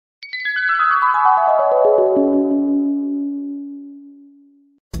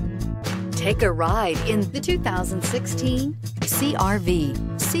Take a ride in the 2016 CR-V.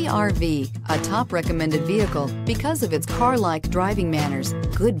 CR-V, a top recommended vehicle because of its car-like driving manners,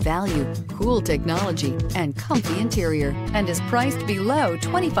 good value, cool technology, and comfy interior, and is priced below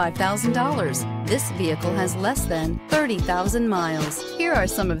 $25,000. This vehicle has less than 30,000 miles. Here are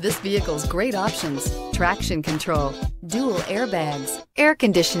some of this vehicle's great options: traction control, dual airbags, air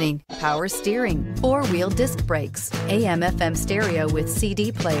conditioning, power steering, four-wheel disc brakes, AM/FM stereo with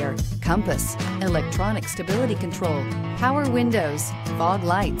CD player, compass, electronic stability control, power windows, fog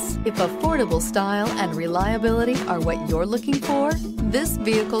lights. If affordable style and reliability are what you're looking for, this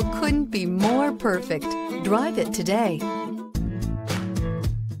vehicle couldn't be more perfect. Drive it today.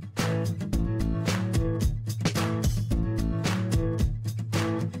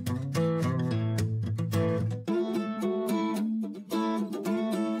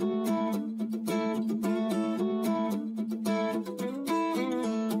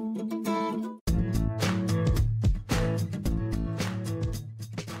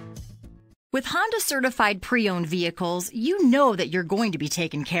 With Honda certified pre-owned vehicles, you know that you're going to be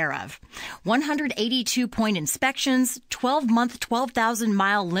taken care of. 182-point inspections, 12-month,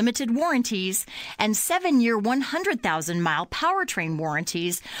 12,000-mile limited warranties, and 7-year, 100,000-mile powertrain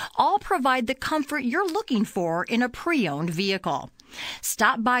warranties all provide the comfort you're looking for in a pre-owned vehicle.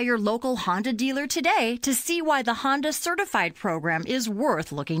 Stop by your local Honda dealer today to see why the Honda certified program is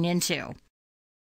worth looking into.